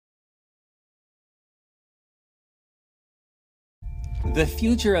The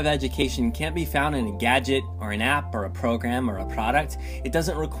future of education can't be found in a gadget or an app or a program or a product. It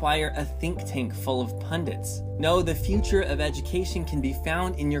doesn't require a think tank full of pundits. No, the future of education can be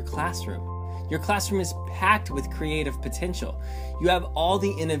found in your classroom. Your classroom is packed with creative potential. You have all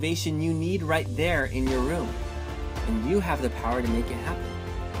the innovation you need right there in your room, and you have the power to make it happen.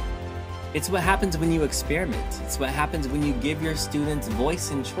 It's what happens when you experiment. It's what happens when you give your students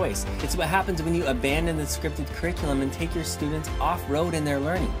voice and choice. It's what happens when you abandon the scripted curriculum and take your students off-road in their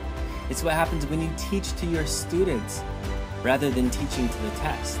learning. It's what happens when you teach to your students rather than teaching to the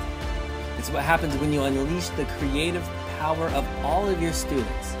test. It's what happens when you unleash the creative power of all of your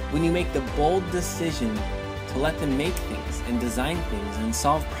students, when you make the bold decision to let them make things and design things and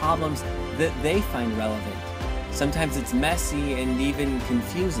solve problems that they find relevant. Sometimes it's messy and even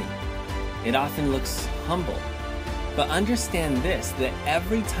confusing. It often looks humble. But understand this, that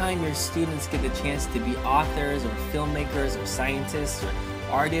every time your students get the chance to be authors or filmmakers or scientists or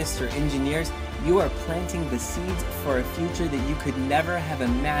artists or engineers, you are planting the seeds for a future that you could never have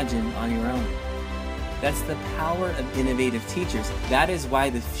imagined on your own. That's the power of innovative teachers. That is why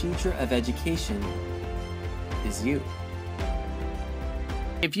the future of education is you.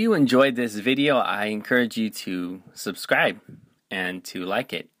 If you enjoyed this video, I encourage you to subscribe and to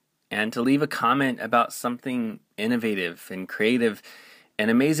like it, and to leave a comment about something innovative and creative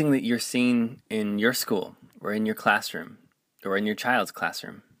and amazing that you're seeing in your school or in your classroom or in your child's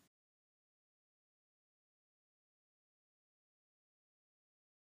classroom.